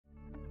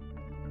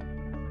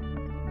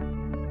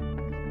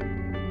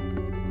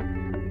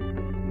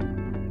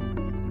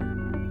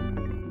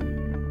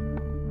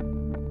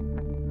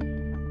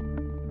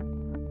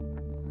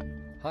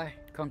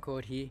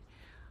Concord here.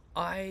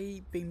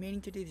 I've been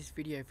meaning to do this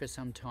video for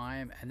some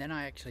time, and then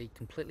I actually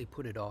completely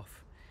put it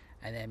off,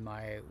 and then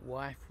my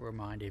wife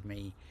reminded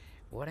me,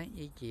 why don't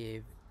you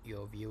give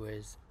your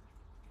viewers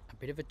a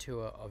bit of a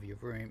tour of your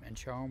room and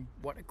show them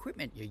what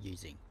equipment you're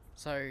using.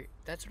 So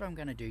that's what I'm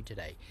going to do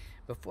today.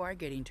 Before I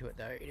get into it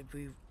though, it'd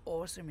be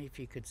awesome if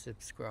you could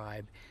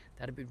subscribe.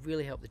 That'd be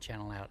really help the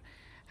channel out.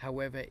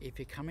 However, if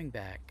you're coming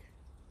back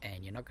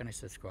and you're not going to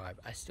subscribe,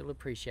 I still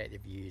appreciate the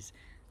views,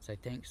 so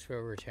thanks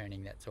for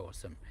returning. That's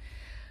awesome.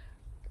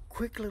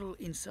 Quick little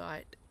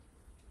insight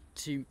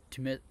to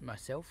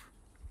myself.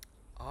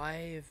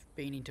 I've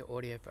been into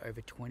audio for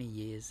over 20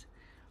 years.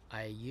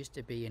 I used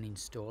to be an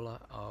installer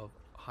of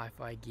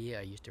HiFi gear.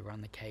 I used to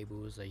run the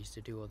cables, I used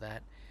to do all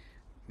that,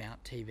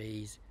 mount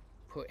TVs,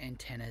 put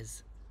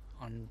antennas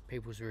on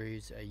people's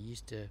roofs. I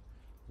used to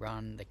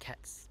run the Cat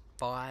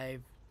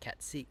 5, Cat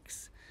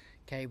 6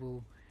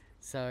 cable.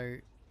 So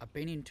I've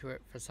been into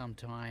it for some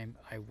time.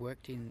 I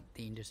worked in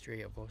the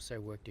industry. I've also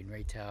worked in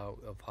retail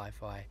of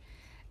hi-fi,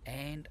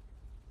 and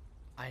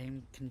I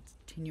am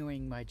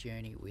continuing my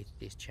journey with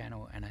this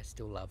channel, and I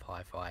still love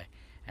hi-fi,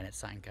 and it's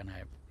something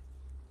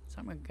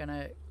I'm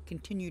gonna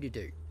continue to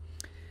do.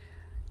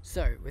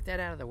 So with that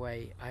out of the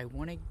way, I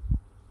want to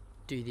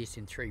do this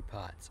in 3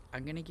 parts.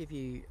 I'm going to give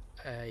you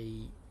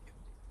a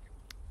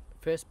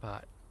first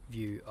part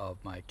view of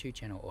my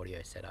 2-channel audio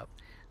setup.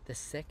 The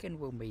second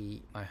will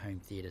be my home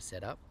theater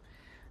setup.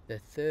 The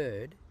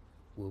third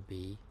will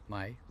be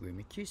my room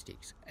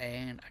acoustics.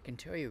 And I can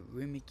tell you,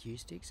 room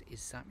acoustics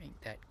is something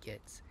that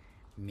gets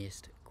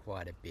missed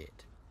quite a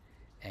bit,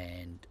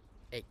 and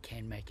it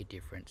can make a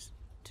difference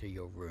to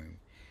your room.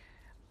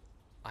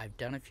 I've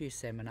done a few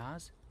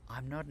seminars.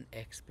 I'm not an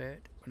expert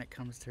when it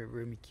comes to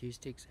room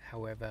acoustics,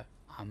 however,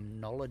 I'm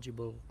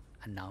knowledgeable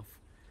enough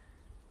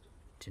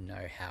to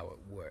know how it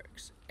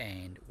works,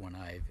 and when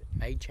I've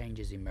made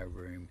changes in my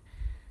room,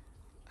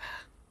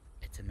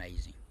 it's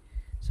amazing.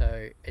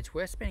 So it's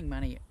worth spending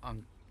money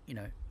on,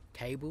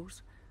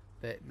 cables,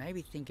 but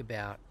maybe think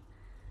about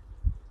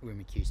room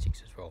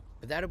acoustics as well.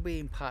 But that'll be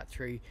in part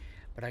 3,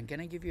 but I'm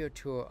going to give you a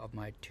tour of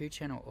my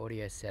 2-channel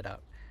audio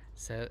setup,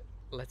 so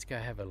let's go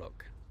have a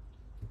look.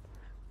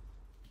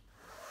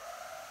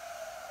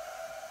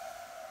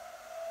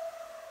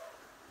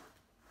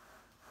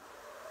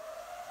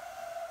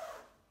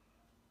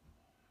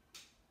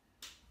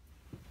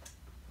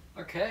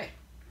 Okay,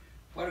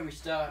 why don't we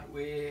start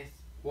with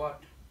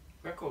what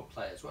record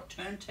players, what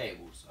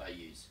turntables I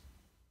use.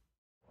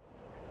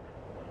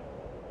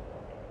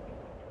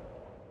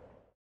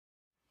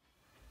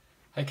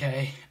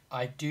 Okay,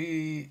 I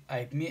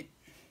admit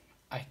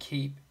I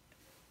keep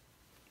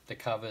the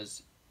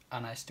covers,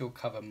 and I still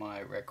cover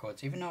my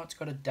records. Even though it's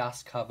got a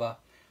dust cover,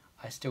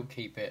 I still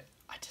keep it.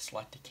 I just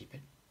like to keep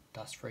it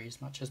dust free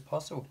as much as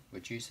possible.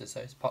 Reduces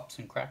those pops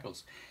and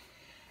crackles.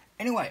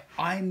 Anyway,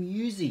 I'm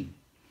using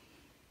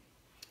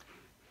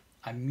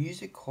a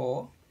Music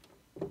Core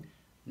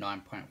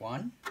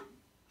 9.1,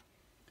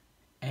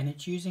 and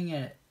it's using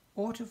an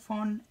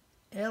Autophon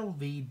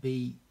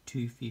LVB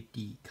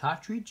 250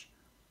 cartridge,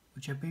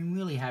 which I've been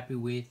really happy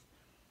with.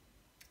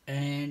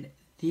 And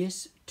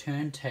this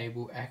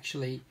turntable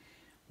actually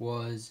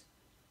was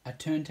a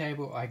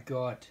turntable I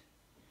got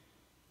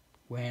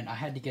when I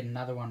had to get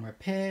another one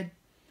repaired,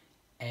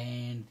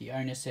 and the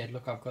owner said,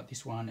 look, I've got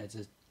this one as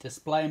a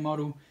display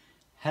model,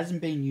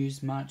 hasn't been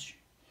used much,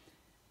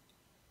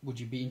 would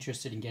you be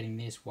interested in getting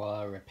this while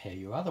I repair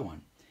your other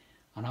one?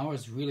 And I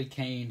was really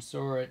keen,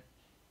 saw it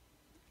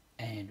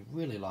and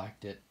really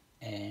liked it,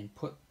 and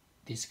put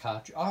this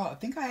cartridge. Oh, I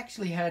think I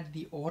actually had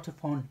the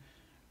Autophon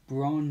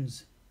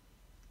bronze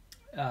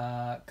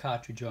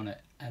cartridge on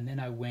it, and then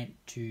I went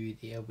to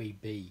the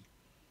LVB.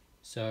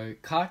 So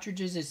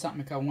cartridges is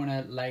something I want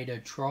to later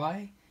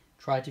try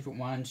different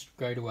ones,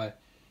 go to a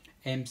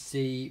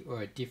MC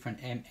or a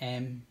different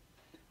MM,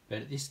 but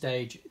at this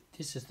stage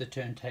this is the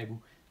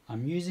turntable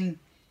I'm using.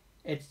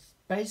 It's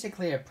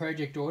basically a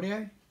Project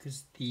Audio,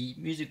 because the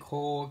Music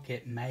Core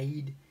get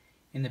made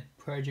in the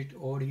Project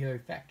Audio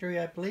factory,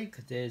 I believe,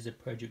 because there's a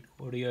Project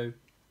Audio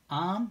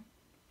arm,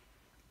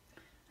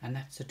 and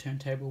that's the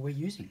turntable we're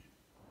using.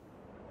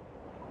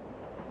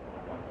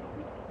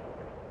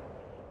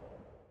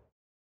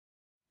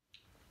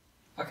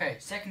 Okay,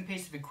 second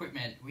piece of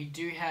equipment. We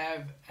do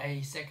have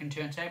a second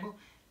turntable.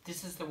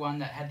 This is the one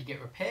that had to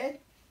get repaired,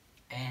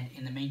 and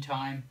in the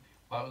meantime,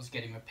 while it was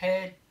getting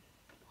repaired,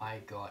 I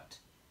got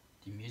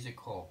the Music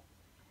Core,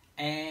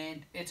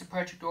 and it's a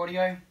Project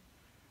Audio.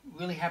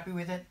 Really happy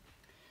with it.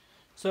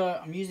 So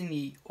I'm using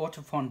the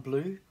Autophon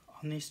Blue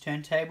on this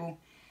turntable,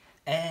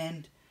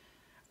 and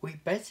we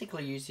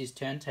basically use this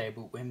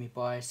turntable when we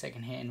buy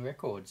second-hand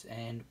records,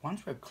 and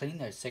once we've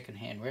cleaned those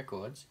second-hand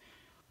records,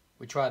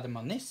 we try them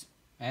on this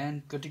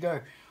and good to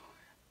go.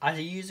 I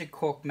use a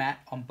cork mat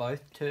on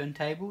both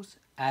turntables,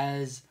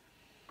 as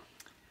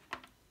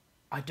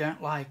I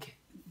don't like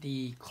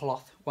the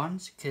cloth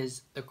ones,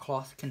 because the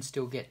cloth can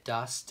still get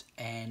dust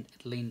and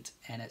lint,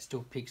 and it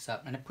still picks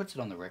up and it puts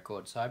it on the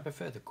record, so I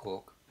prefer the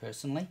cork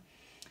personally.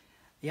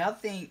 The other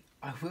thing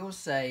I will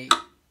say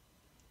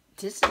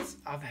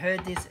I've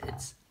heard this,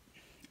 it's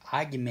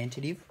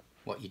argumentative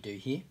what you do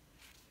here.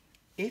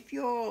 If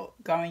you're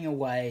going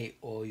away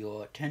or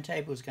your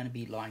turntable is going to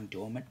be lying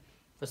dormant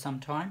for some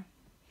time,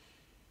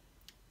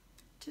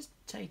 just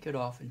take it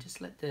off and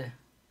just let the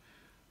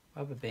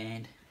rubber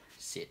band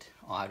sit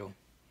idle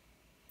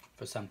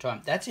for some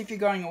time. That's if you're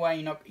going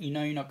away,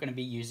 you're not going to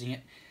be using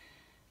it.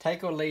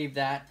 Take or leave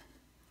that.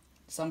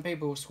 Some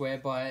people swear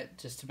by it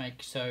just to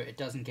make so it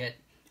doesn't get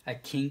a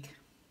kink.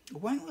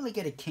 It won't really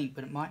get a kink,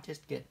 but it might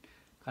just get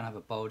kind of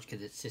a bulge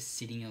because it's just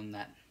sitting on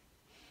that.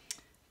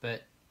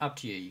 But up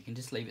to you. You can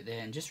just leave it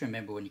there and just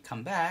remember when you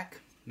come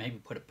back, maybe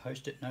put a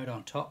post-it note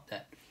on top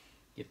that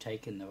you've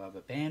taken the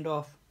rubber band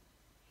off.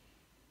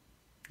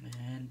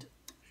 And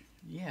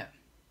yeah.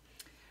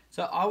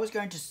 So I was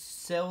going to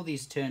sell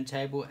this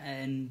turntable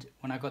and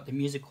when I got the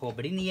music hall,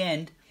 but in the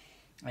end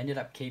I ended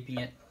up keeping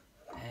it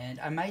and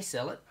I may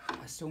sell it.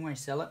 I still may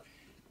sell it.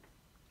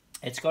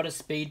 It's got a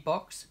speed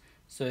box,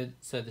 so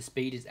the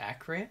speed is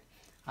accurate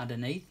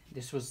underneath.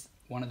 This was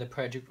one of the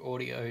Project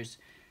Audio's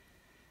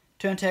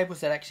turntables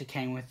that actually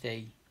came with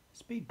a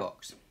speed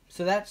box.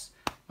 So that's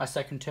my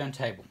second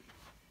turntable.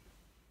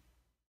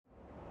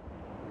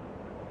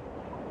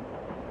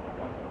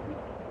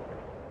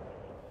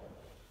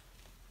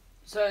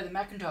 So the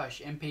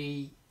McIntosh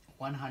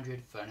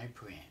MP100 Fono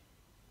Preamp.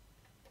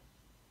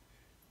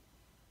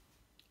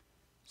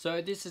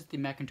 So this is the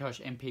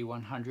McIntosh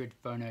MP100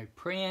 Fono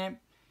Preamp.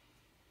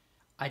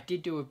 I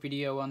did do a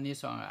video on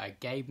this, I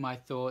gave my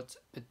thoughts,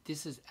 but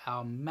this is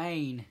our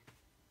main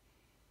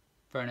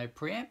Fono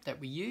preamp that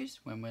we use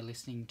when we're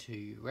listening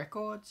to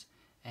records,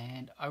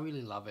 and I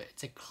really love it.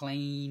 It's a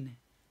clean,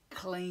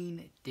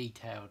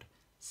 detailed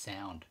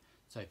sound.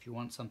 So if you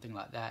want something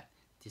like that,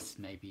 this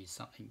maybe is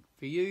something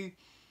for you.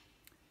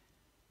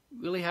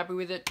 Really happy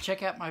with it.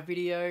 Check out my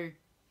video.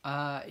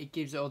 It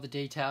gives all the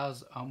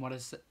details on what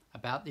is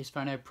about this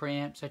Fono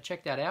preamp, so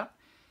check that out,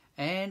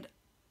 and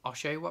I'll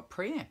show you what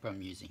preamp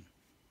I'm using.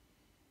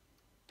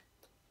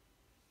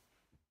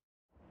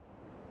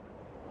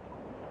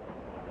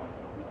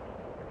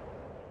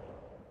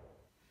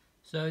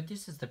 So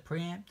this is the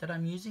preamp that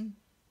I'm using,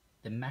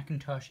 the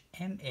McIntosh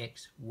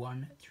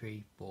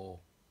MX134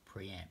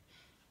 preamp.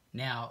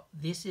 Now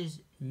this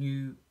is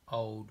new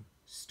old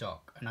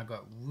stock and I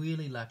got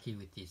really lucky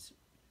with this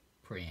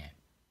preamp.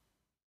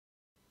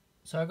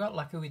 So I got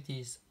lucky with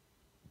this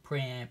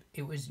preamp.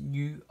 It was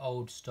new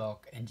old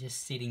stock and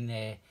just sitting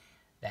there.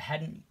 They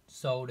hadn't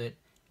sold it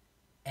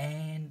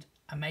and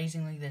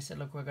amazingly they said,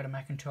 look, we've got a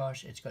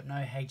McIntosh, it's got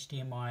no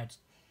HDMI, it's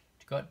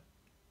got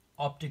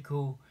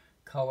optical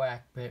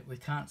coax, but we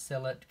can't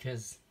sell it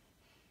because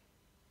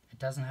it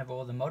doesn't have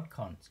all the mod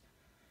cons.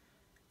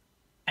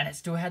 And it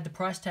still had the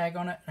price tag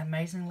on it, and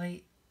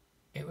amazingly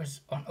it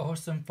was an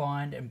awesome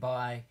find and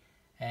buy,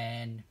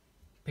 and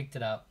picked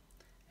it up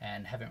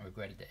and haven't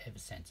regretted it ever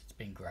since. It's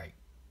been great.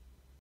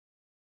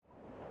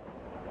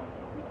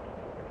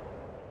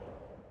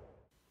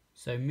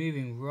 So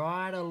moving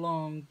right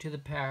along to the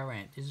power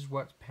amp, this is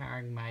what's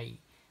powering my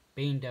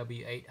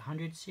B&W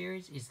 800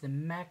 series, is the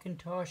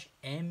McIntosh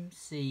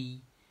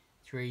MC312.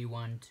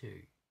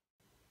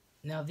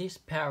 Now this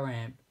power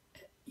amp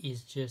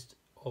is just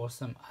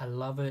awesome. I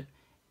love it.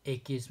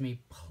 It gives me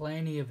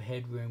plenty of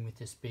headroom with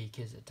the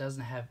speakers. It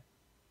doesn't have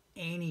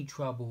any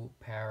trouble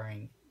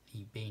powering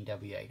the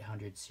B&W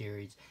 800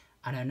 series.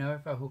 And I know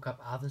if I hook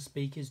up other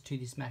speakers to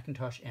this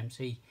McIntosh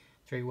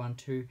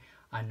MC312,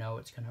 I know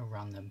it's going to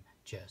run them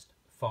just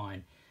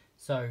fine.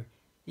 So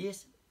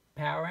this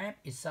power amp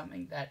is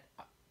something that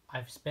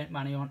I've spent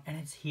money on and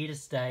it's here to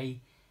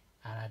stay.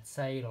 And I'd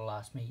say it'll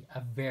last me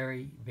a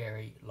very,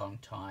 very long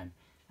time.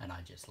 And I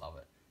just love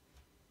it.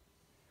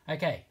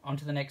 Okay, on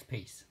to the next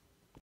piece.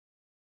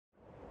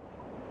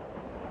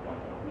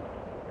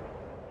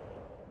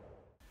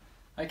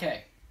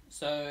 Okay,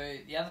 so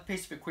the other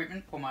piece of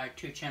equipment for my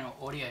 2-channel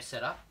audio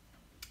setup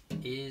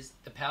is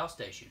the power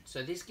station.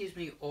 So this gives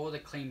me all the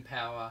clean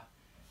power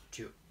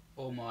to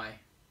all my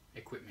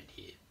equipment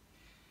here.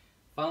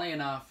 Funnily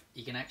enough,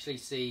 you can actually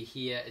see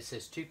here it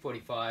says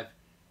 245.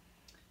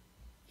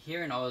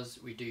 Here in Oz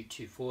we do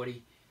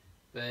 240,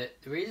 but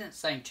the reason it's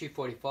saying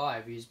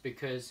 245 is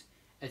because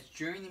it's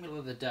during the middle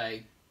of the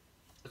day.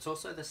 It's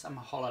also the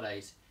summer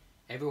holidays.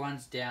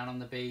 Everyone's down on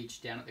the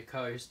beach, down at the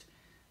coast,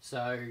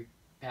 so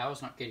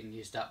power's not getting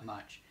used up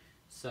much.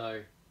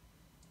 So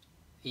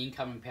the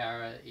incoming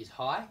power is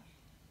high.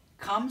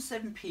 Come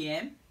 7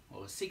 PM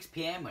or 6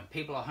 PM when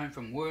people are home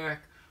from work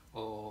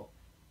or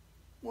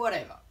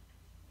whatever,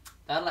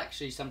 that'll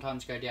actually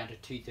sometimes go down to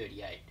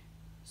 238.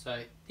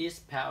 So this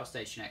power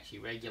station actually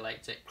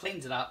regulates it,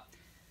 cleans it up,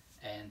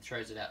 and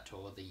throws it out to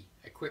all the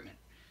equipment.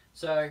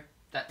 So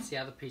that's the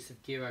other piece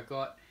of gear I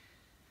got.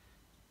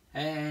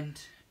 And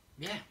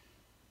yeah,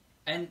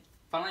 and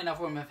funnily enough,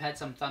 when we've had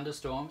some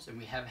thunderstorms and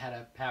we have had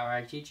a power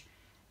outage,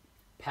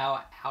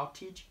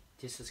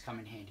 this has come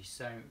in handy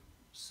so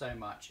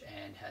much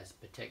and has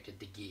protected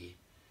the gear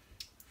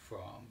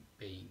from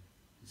being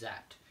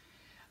zapped.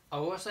 I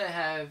also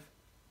have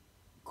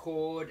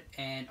Chord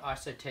and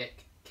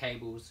Isotech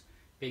cables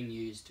being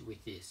used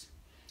with this.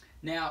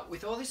 Now,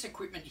 with all this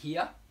equipment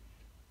here,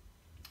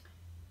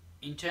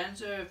 in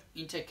terms of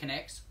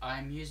interconnects,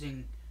 I'm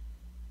using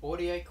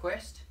Audio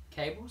Quest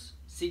cables,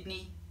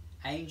 Sydney,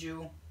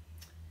 Angel,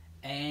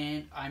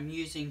 and I'm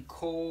using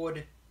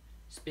Chord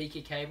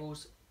Speaker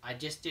cables. I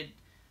just did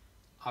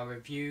a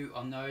review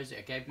on those.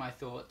 I gave my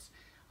thoughts.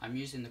 I'm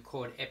using the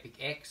Chord Epic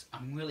X.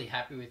 I'm really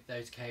happy with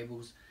those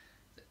cables.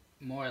 The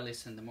more I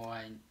listen, the more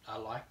I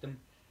like them.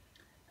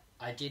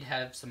 I did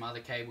have some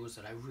other cables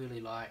that I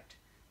really liked,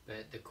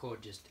 but the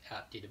Chord just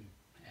outdid them,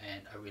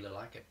 and I really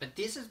like it. But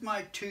this is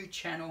my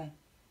 2-channel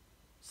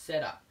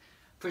setup.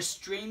 For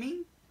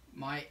streaming,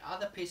 my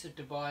other piece of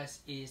device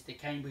is the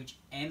Cambridge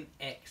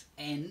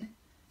MXN10,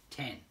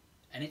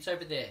 and it's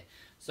over there.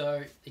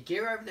 So the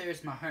gear over there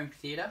is my home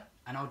theater,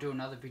 and I'll do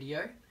another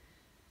video,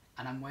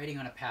 and I'm waiting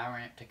on a power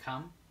amp to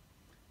come,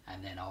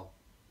 and then I'll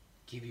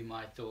give you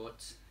my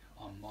thoughts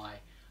on my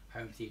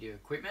home theater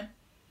equipment.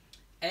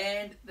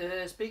 And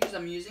the speakers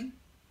I'm using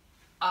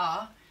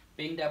are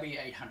BMW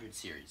 800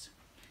 series,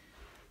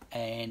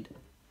 and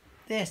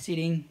they're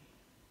sitting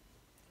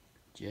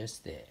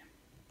just there.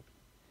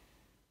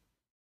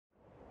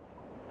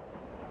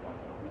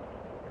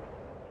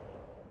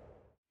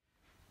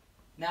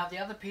 Now, the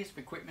other piece of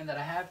equipment that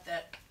I have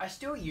that I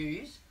still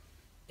use,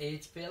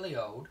 it's fairly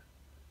old,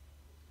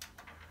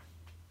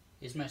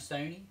 is my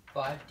Sony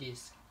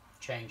 5-disc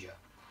changer.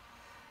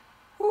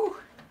 Whew,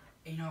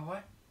 you know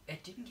what?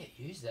 It didn't get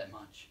used that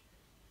much.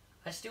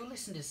 I still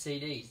listen to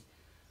CDs,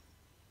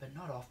 but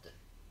not often,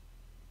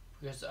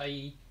 because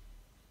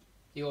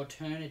the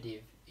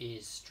alternative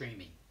is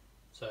streaming.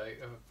 So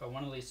if I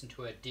want to listen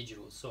to a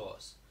digital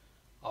source,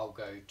 I'll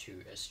go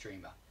to a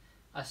streamer.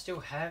 I still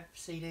have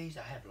CDs,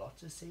 I have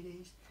lots of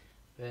CDs,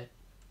 but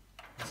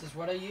this is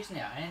what I use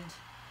now, and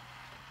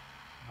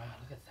wow,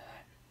 look at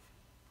that.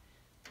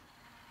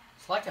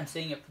 It's like I'm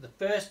seeing it for the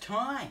first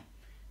time.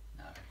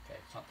 No, okay,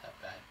 it's not that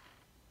bad.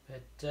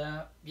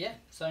 But yeah,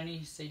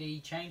 Sony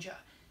CD changer.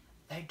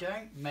 They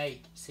don't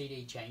make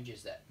CD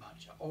changers that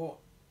much, or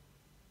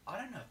I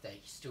don't know if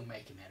they still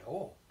make them at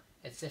all.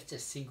 It's just a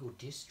single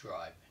disc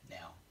drive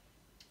now.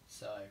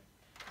 So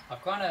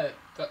I've kind of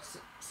got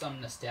some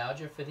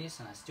nostalgia for this,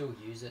 and I still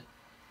use it,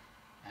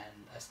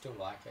 and I still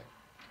like it.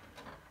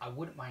 I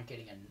wouldn't mind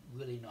getting a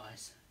really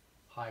nice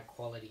high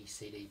quality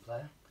CD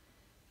player,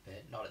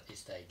 but not at this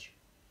stage.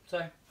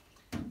 So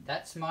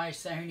that's my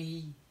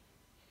Sony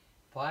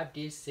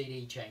 5-disc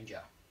CD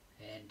changer,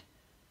 and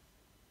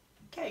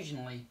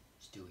occasionally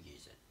still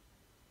use it.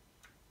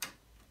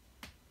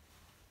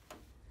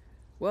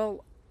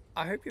 Well,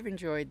 I hope you've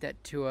enjoyed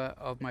that tour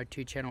of my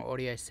 2-channel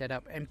audio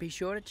setup, and be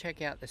sure to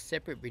check out the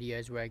separate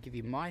videos where I give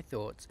you my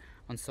thoughts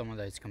on some of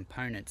those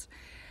components.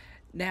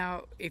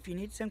 Now, if you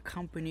need some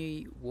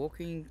company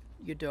walking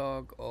your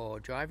dog or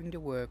driving to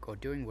work or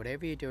doing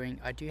whatever you're doing,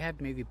 I do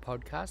have movie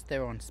podcasts.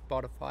 They're on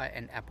Spotify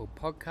and Apple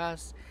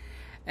Podcasts.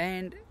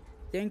 And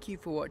thank you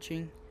for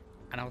watching,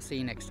 and I'll see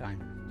you next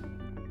time.